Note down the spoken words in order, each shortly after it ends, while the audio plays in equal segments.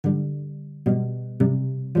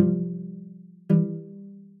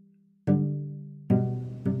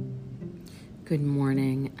Good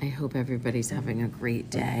morning. I hope everybody's having a great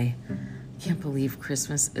day. Can't believe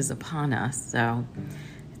Christmas is upon us, so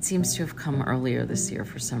it seems to have come earlier this year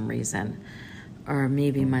for some reason. Or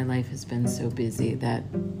maybe my life has been so busy that,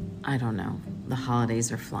 I don't know, the holidays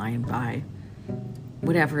are flying by.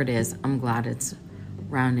 Whatever it is, I'm glad it's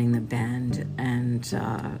rounding the bend, and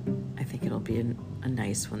I think it'll be a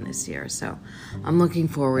nice one this year. So I'm looking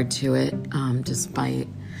forward to it, despite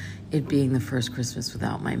it being the first Christmas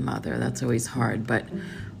without my mother. That's always hard, but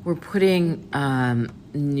we're putting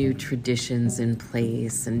new traditions in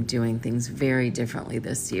place and doing things very differently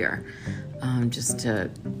this year, just to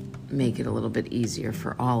make it a little bit easier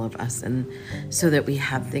for all of us, and so that we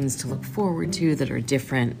have things to look forward to that are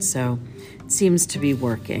different. So it seems to be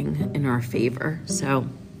working in our favor. So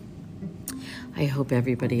I hope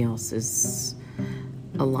everybody else is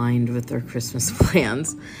aligned with their Christmas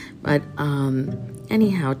plans. But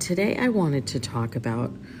anyhow, today I wanted to talk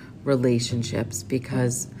about relationships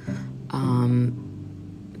because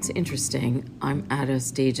it's interesting. I'm at a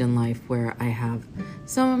stage in life where I have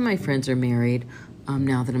some of my friends are married.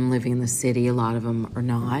 Now that I'm living in the city, a lot of them are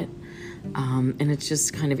not. And it's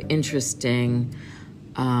just kind of interesting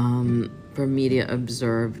for me to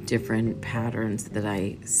observe different patterns that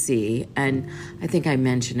I see. And I think I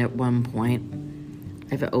mentioned at one point,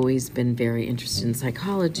 I've always been very interested in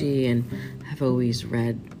psychology and have always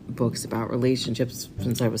read books about relationships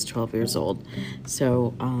since I was 12 years old.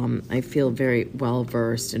 So I feel very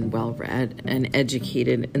well-versed and well-read and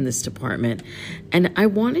educated in this department. And I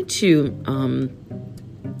wanted to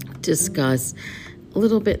discuss a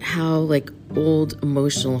little bit how old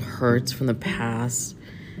emotional hurts from the past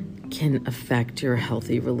can affect your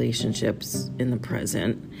healthy relationships in the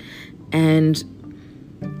present. And,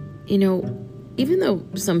 even though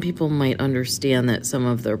some people might understand that some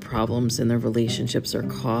of their problems in their relationships are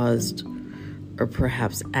caused or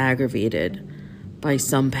perhaps aggravated by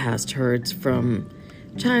some past hurts from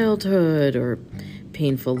childhood or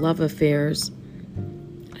painful love affairs,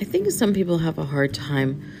 I think some people have a hard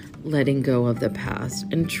time letting go of the past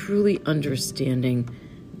and truly understanding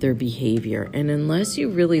their behavior. And unless you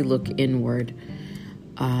really look inward,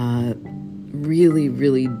 really,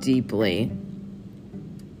 really deeply,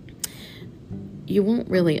 you won't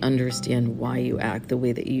really understand why you act the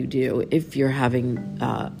way that you do if you're having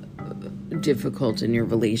difficult in your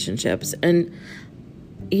relationships. And,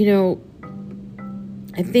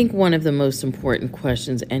 I think one of the most important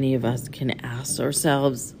questions any of us can ask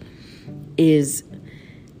ourselves is,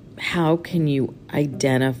 how can I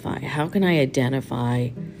identify,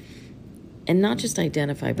 and not just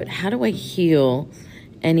identify, but how do I heal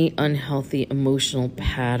any unhealthy emotional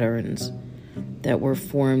patterns that were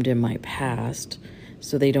formed in my past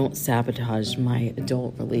so they don't sabotage my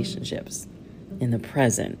adult relationships in the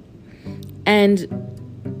present? And,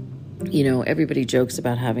 everybody jokes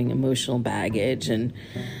about having emotional baggage and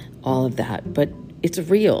all of that, but it's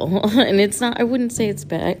real. And it's not, I wouldn't say it's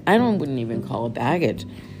bad. Wouldn't even call it baggage.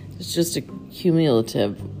 It's just a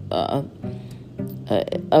cumulative of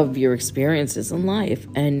your experiences in life.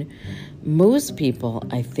 And most people,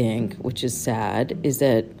 I think, which is sad, is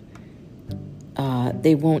that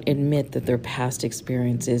they won't admit that their past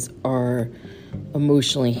experiences are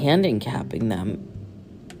emotionally handicapping them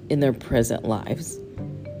in their present lives.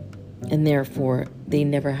 And therefore, they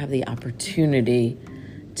never have the opportunity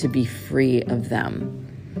to be free of them.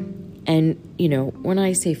 And, when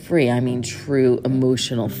I say free, I mean true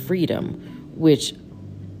emotional freedom, which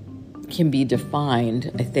can be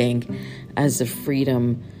defined, I think, as the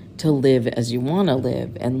freedom to live as you want to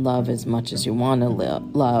live and love as much as you want to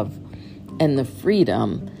love, and the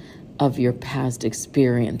freedom of your past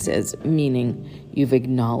experiences, meaning you've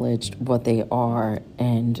acknowledged what they are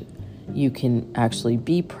and you can actually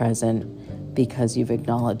be present because you've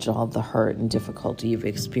acknowledged all the hurt and difficulty you've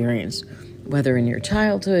experienced, whether in your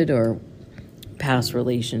childhood or past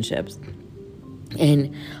relationships.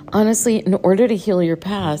 And honestly, in order to heal your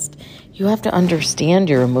past, you have to understand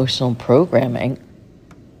your emotional programming,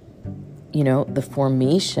 the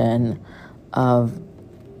formation of,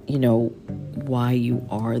 why you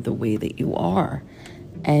are the way that you are.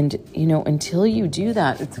 And, until you do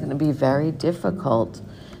that, it's going to be very difficult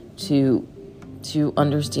to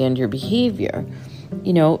understand your behavior.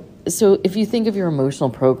 So if you think of your emotional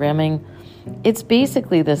programming, it's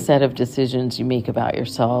basically the set of decisions you make about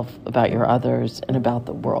yourself, about your others, and about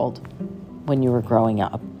the world when you were growing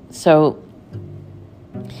up. So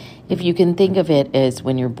if you can think of it as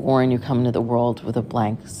when you're born, you come into the world with a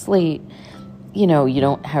blank slate, you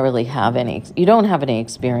don't have any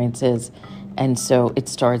experiences. And so it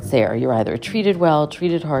starts there. You're either treated well,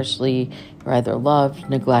 treated harshly, you're either loved,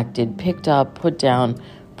 neglected, picked up, put down,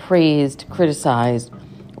 praised, criticized,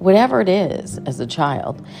 whatever it is as a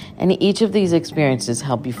child. And each of these experiences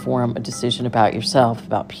help you form a decision about yourself,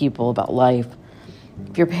 about people, about life.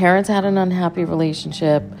 If your parents had an unhappy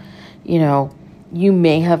relationship, you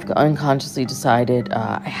may have unconsciously decided,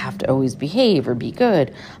 I have to always behave or be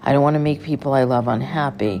good. I don't want to make people I love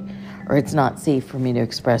unhappy. Or it's not safe for me to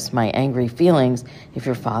express my angry feelings if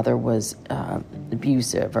your father was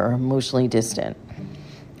abusive or emotionally distant.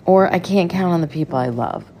 Or I can't count on the people I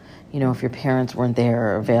love, if your parents weren't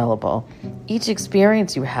there or available. Each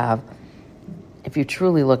experience you have, if you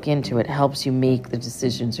truly look into it, helps you make the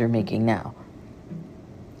decisions you're making now.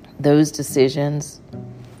 Those decisions,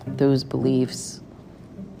 those beliefs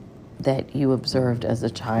that you observed as a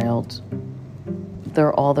child,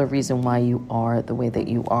 they're all the reason why you are the way that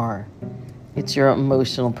you are. It's your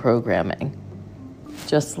emotional programming.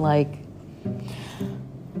 Just like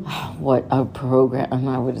what a program,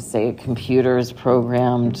 I would say a computer is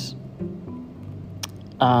programmed.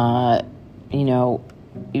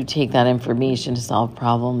 You take that information to solve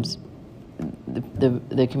problems.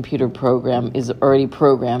 The computer program is already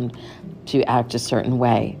programmed to act a certain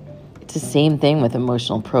way. It's the same thing with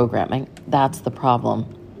emotional programming. That's the problem.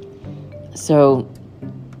 So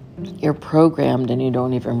you're programmed and you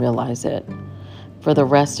don't even realize it. For the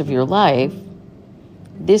rest of your life,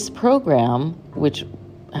 this program, which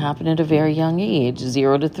happened at a very young age,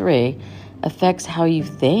 0 to 3, affects how you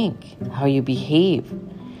think, how you behave,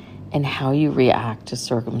 and how you react to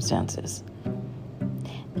circumstances.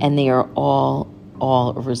 And they are all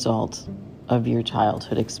a result of your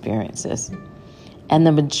childhood experiences. And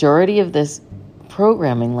the majority of this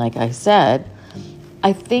programming, like I said,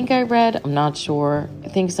 I think I read, I'm not sure, I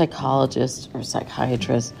think psychologists or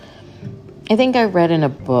psychiatrists, I think I read in a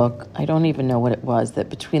book, I don't even know what it was, that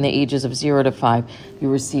between the ages of 0 to 5, you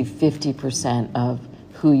receive 50% of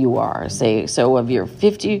who you are. So of your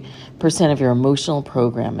 50% of your emotional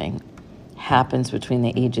programming happens between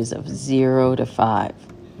the ages of 0 to 5.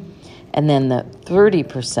 And then the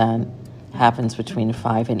 30% happens between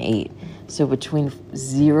 5 and 8. So between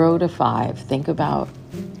 0 to 5, think about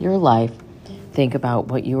your life. Think about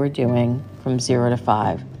what you are doing from 0 to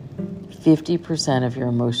 5. 50% of your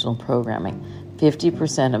emotional programming,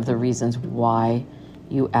 50% of the reasons why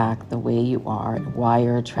you act the way you are, why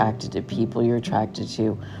you're attracted to people you're attracted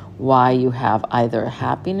to, why you have either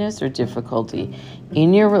happiness or difficulty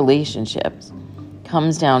in your relationships,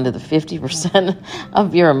 comes down to the 50%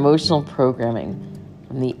 of your emotional programming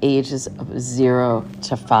from the ages of 0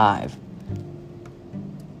 to 5.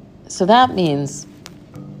 So that means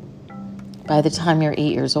by the time you're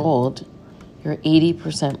 8 years old, you're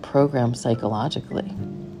 80% programmed psychologically.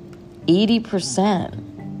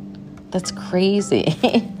 80%. That's crazy.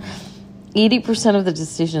 80% of the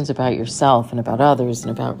decisions about yourself and about others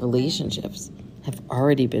and about relationships have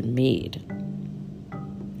already been made.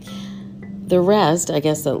 The rest, I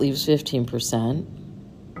guess that leaves 15%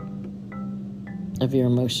 of your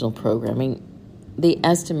emotional programming. They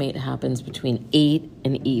estimate happens between 8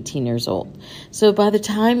 and 18 years old. So by the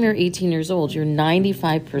time you're 18 years old, you're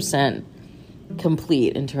 95%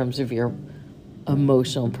 complete in terms of your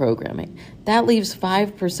emotional programming. That leaves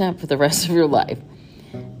 5% for the rest of your life.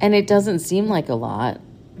 And it doesn't seem like a lot,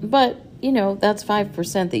 but that's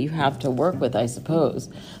 5% that you have to work with, I suppose.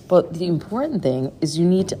 But the important thing is you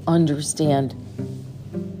need to understand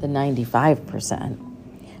the 95%.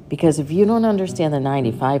 Because if you don't understand the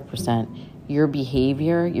 95%, your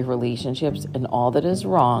behavior, your relationships, and all that is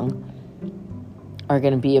wrong are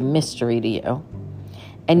going to be a mystery to you.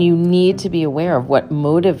 And you need to be aware of what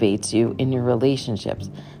motivates you in your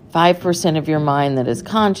relationships. 5% of your mind that is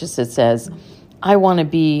conscious, that says, I want to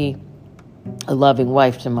be a loving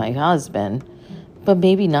wife to my husband. But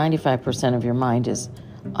maybe 95% of your mind is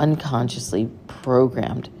unconsciously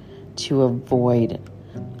programmed to avoid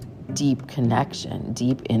deep connection,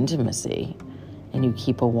 deep intimacy. And you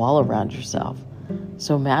keep a wall around yourself.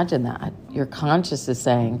 So imagine that. Your conscious is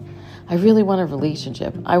saying, I really want a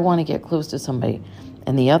relationship. I want to get close to somebody.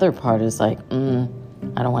 And the other part is like, I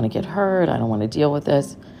don't want to get hurt. I don't want to deal with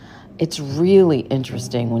this. It's really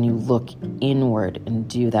interesting when you look inward and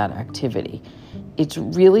do that activity. It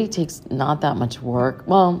really takes not that much work.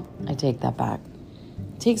 Well, I take that back.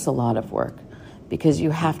 It takes a lot of work because you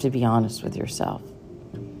have to be honest with yourself.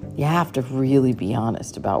 You have to really be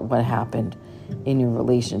honest about what happened in your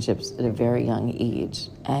relationships at a very young age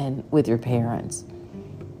and with your parents.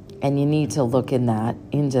 And you need to look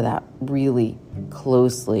into that really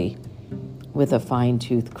closely with a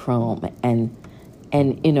fine-tooth comb and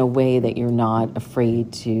in a way that you're not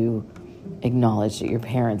afraid to acknowledge that your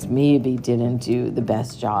parents maybe didn't do the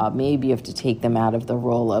best job. Maybe you have to take them out of the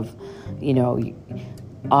role of,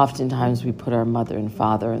 oftentimes we put our mother and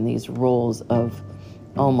father in these roles of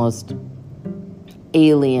almost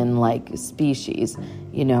alien-like species.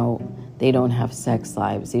 They don't have sex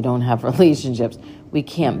lives. They don't have relationships. We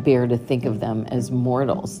can't bear to think of them as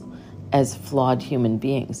mortals, as flawed human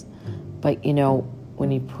beings. But,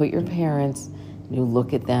 when you put your parents, you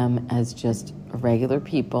look at them as just regular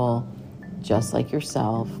people, just like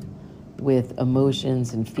yourself, with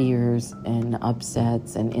emotions and fears and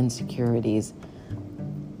upsets and insecurities,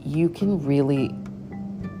 you can really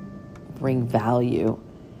bring value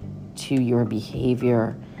to your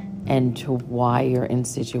behavior and to why you're in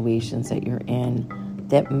situations that you're in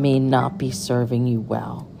that may not be serving you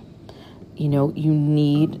well. You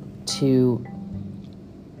need to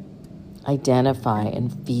identify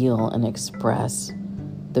and feel and express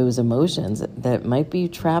those emotions that might be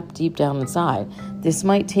trapped deep down inside. This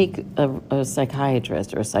might take a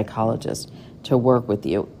psychiatrist or a psychologist to work with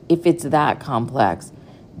you. If it's that complex,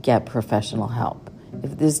 get professional help.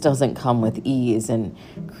 If this doesn't come with ease and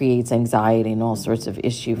creates anxiety and all sorts of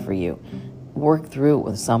issue for you, work through it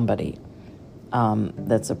with somebody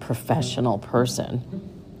that's a professional person.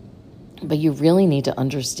 But you really need to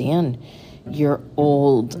understand your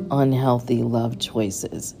old unhealthy love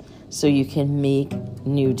choices so you can make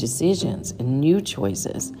new decisions and new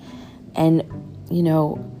choices. And,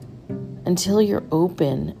 until you're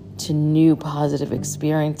open to new positive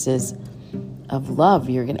experiences of love,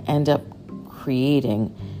 you're going to end up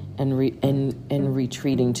creating and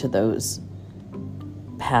retreating to those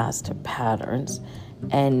past patterns.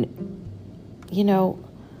 And,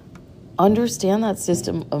 understand that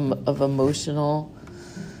system of emotional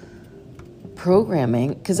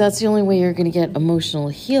programming, because that's the only way you're going to get emotional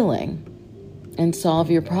healing and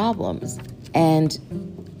solve your problems. And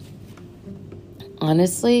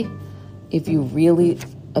honestly, if you really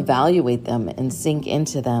evaluate them and sink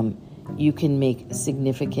into them, you can make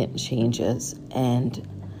significant changes. And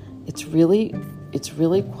it's really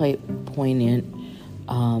quite poignant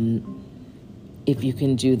if you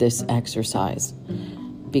can do this exercise,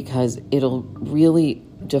 because it'll really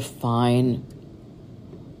define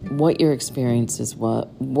what your experiences, what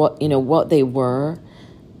they were,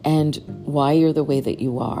 and why you're the way that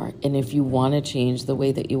you are. And if you want to change the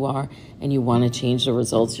way that you are and you want to change the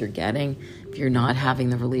results you're getting, if you're not having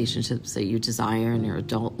the relationships that you desire in your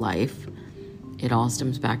adult life, it all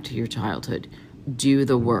stems back to your childhood. Do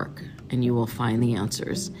the work and you will find the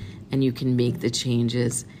answers, and you can make the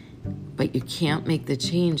changes. But you can't make the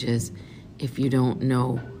changes if you don't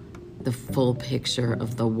know the full picture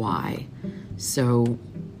of the why. So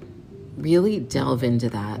really delve into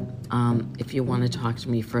that. If you want to talk to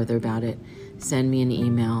me further about it, send me an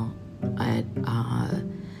email at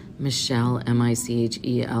Michelle,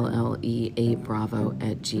 MICHELLE, Bravo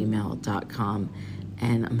 @gmail.com,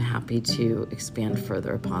 and I'm happy to expand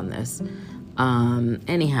further upon this.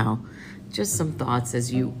 Anyhow, just some thoughts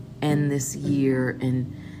as you end this year,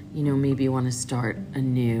 and maybe you want to start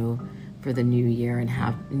anew for the new year and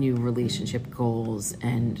have new relationship goals,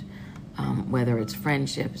 and whether it's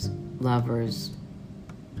friendships, lovers,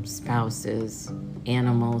 spouses,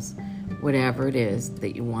 animals, whatever it is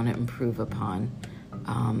that you want to improve upon,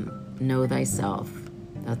 know thyself.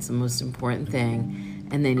 That's the most important thing,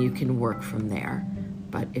 and then you can work from there.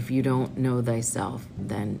 But if you don't know thyself,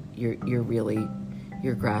 then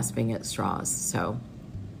you're grasping at straws. So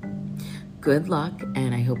good luck,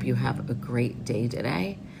 and I hope you have a great day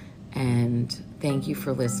today. And thank you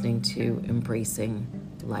for listening to Embracing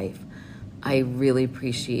Life. I really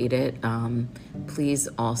appreciate it. Please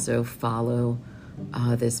also follow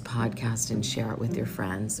this podcast and share it with your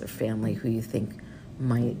friends or family who you think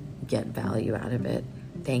might get value out of it.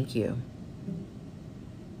 Thank you.